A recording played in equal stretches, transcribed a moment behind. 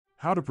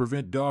How to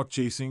prevent dog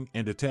chasing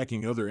and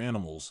attacking other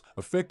animals.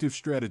 Effective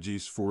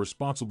strategies for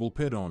responsible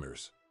pet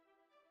owners.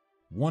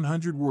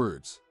 100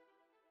 words.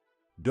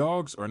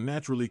 Dogs are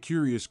naturally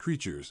curious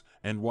creatures,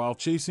 and while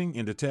chasing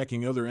and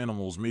attacking other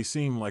animals may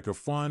seem like a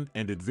fun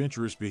and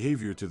adventurous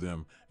behavior to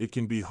them, it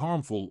can be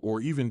harmful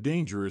or even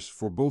dangerous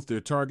for both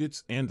their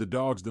targets and the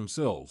dogs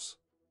themselves.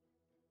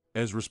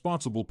 As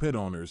responsible pet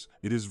owners,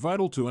 it is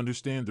vital to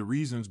understand the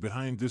reasons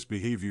behind this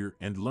behavior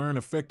and learn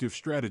effective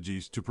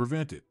strategies to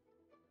prevent it.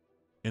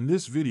 In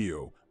this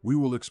video, we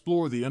will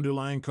explore the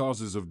underlying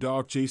causes of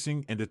dog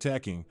chasing and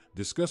attacking,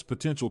 discuss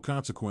potential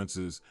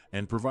consequences,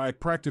 and provide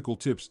practical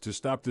tips to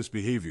stop this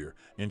behavior,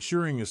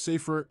 ensuring a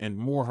safer and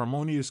more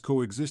harmonious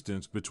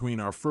coexistence between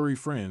our furry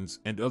friends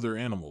and other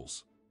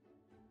animals.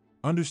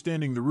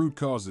 Understanding the root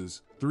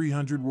causes.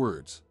 300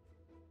 words.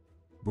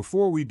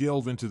 Before we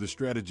delve into the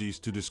strategies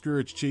to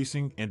discourage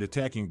chasing and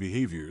attacking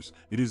behaviors,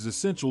 it is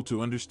essential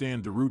to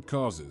understand the root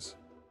causes.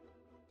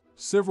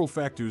 Several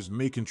factors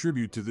may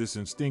contribute to this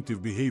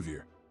instinctive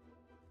behavior.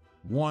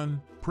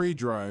 1. Prey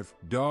drive.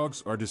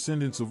 Dogs are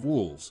descendants of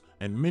wolves,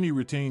 and many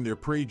retain their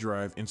prey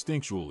drive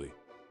instinctually.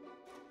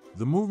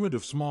 The movement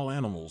of small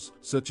animals,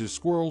 such as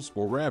squirrels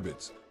or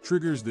rabbits,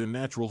 triggers their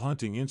natural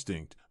hunting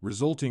instinct,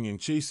 resulting in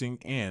chasing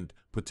and,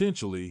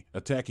 potentially,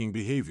 attacking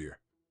behavior.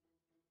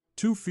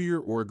 2. Fear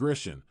or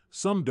aggression.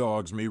 Some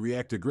dogs may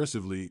react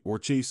aggressively or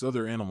chase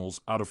other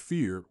animals out of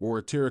fear or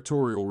a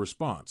territorial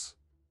response.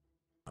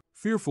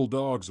 Fearful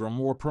dogs are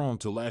more prone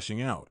to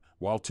lashing out,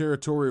 while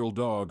territorial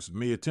dogs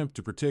may attempt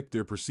to protect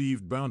their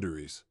perceived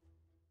boundaries.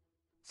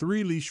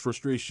 3. Leash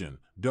frustration.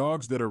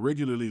 Dogs that are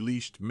regularly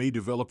leashed may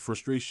develop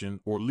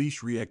frustration or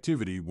leash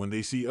reactivity when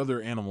they see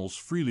other animals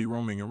freely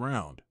roaming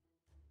around.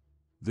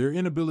 Their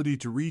inability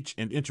to reach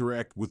and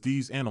interact with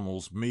these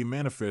animals may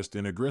manifest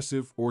in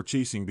aggressive or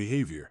chasing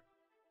behavior.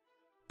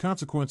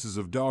 Consequences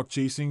of dog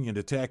chasing and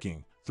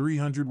attacking.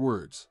 300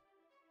 words.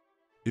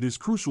 It is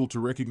crucial to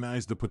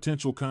recognize the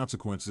potential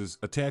consequences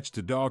attached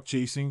to dog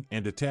chasing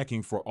and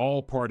attacking for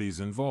all parties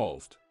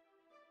involved.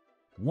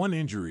 1.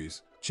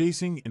 Injuries.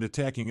 Chasing and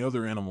attacking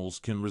other animals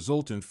can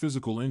result in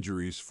physical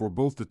injuries for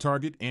both the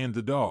target and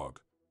the dog.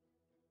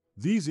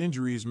 These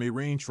injuries may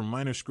range from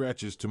minor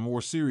scratches to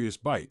more serious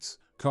bites,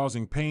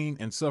 causing pain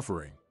and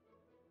suffering.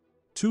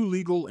 2.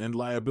 Legal and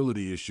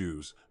liability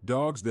issues.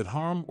 Dogs that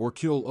harm or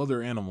kill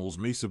other animals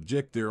may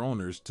subject their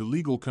owners to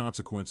legal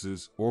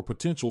consequences or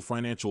potential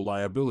financial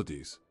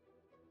liabilities.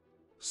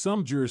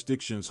 Some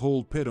jurisdictions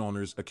hold pet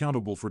owners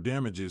accountable for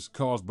damages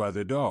caused by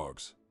their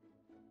dogs.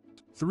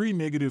 3.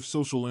 Negative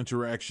social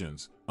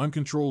interactions.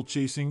 Uncontrolled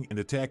chasing and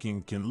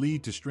attacking can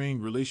lead to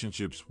strained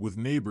relationships with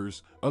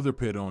neighbors, other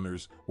pet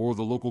owners, or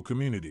the local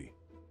community.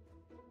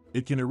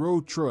 It can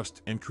erode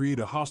trust and create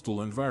a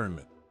hostile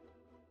environment.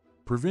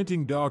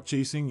 Preventing dog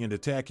chasing and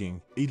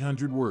attacking.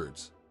 800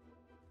 words.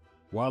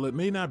 While it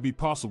may not be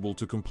possible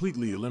to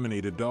completely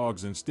eliminate a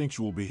dog's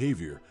instinctual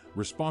behavior,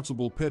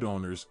 responsible pet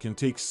owners can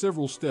take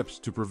several steps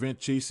to prevent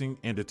chasing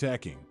and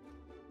attacking.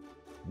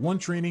 1.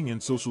 Training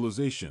and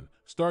socialization.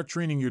 Start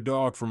training your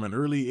dog from an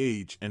early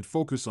age and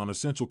focus on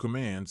essential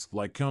commands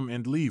like come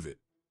and leave it.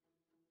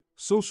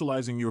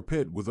 Socializing your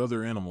pet with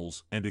other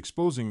animals and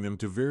exposing them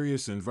to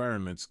various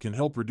environments can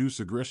help reduce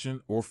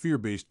aggression or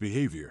fear-based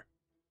behavior.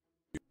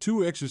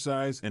 2.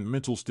 Exercise and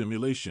mental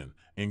stimulation.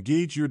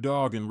 Engage your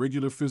dog in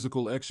regular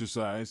physical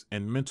exercise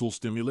and mental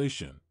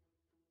stimulation.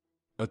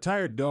 A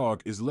tired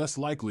dog is less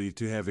likely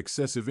to have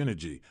excessive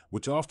energy,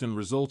 which often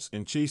results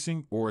in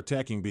chasing or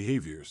attacking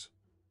behaviors.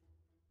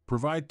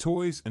 Provide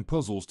toys and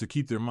puzzles to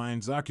keep their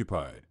minds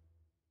occupied.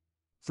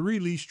 3.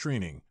 Leash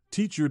training.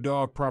 Teach your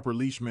dog proper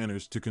leash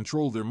manners to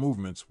control their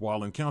movements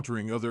while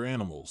encountering other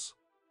animals.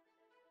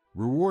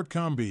 Reward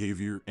calm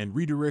behavior and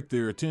redirect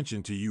their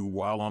attention to you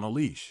while on a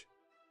leash.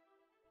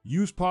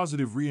 Use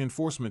positive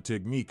reinforcement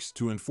techniques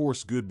to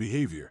enforce good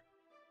behavior.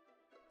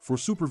 For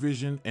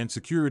supervision and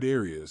secured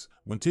areas,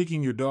 when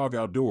taking your dog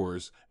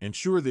outdoors,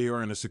 ensure they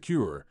are in a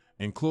secure,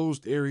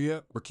 enclosed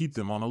area or keep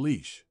them on a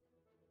leash.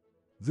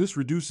 This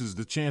reduces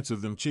the chance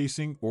of them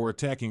chasing or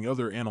attacking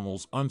other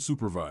animals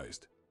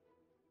unsupervised.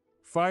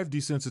 5.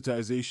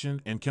 Desensitization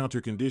and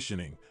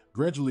counterconditioning.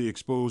 Gradually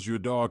expose your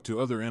dog to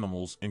other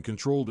animals in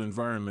controlled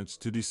environments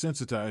to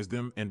desensitize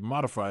them and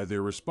modify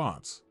their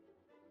response.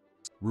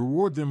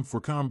 Reward them for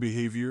calm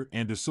behavior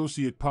and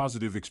associate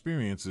positive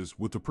experiences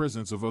with the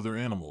presence of other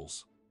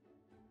animals.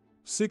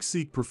 6.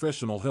 Seek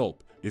professional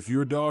help. If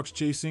your dog's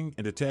chasing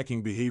and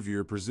attacking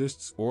behavior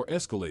persists or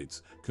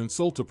escalates,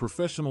 consult a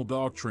professional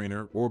dog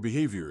trainer or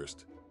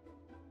behaviorist.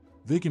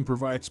 They can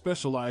provide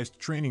specialized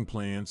training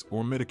plans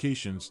or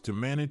medications to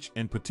manage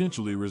and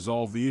potentially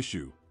resolve the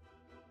issue.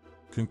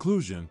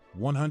 Conclusion.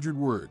 100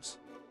 words.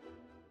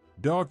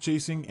 Dog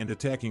chasing and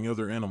attacking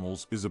other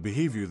animals is a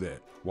behavior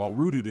that, while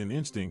rooted in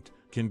instinct,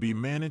 can be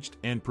managed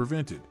and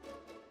prevented.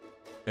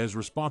 As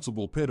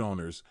responsible pet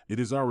owners, it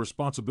is our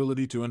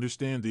responsibility to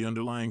understand the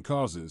underlying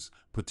causes,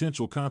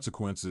 potential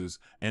consequences,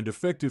 and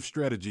effective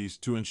strategies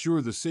to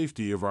ensure the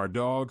safety of our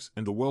dogs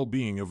and the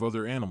well-being of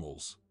other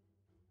animals.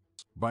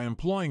 By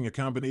employing a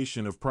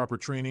combination of proper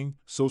training,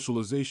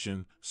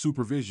 socialization,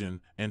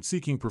 supervision, and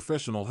seeking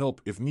professional help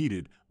if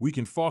needed, we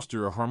can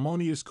foster a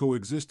harmonious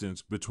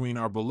coexistence between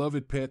our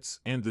beloved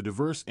pets and the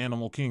diverse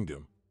animal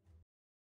kingdom.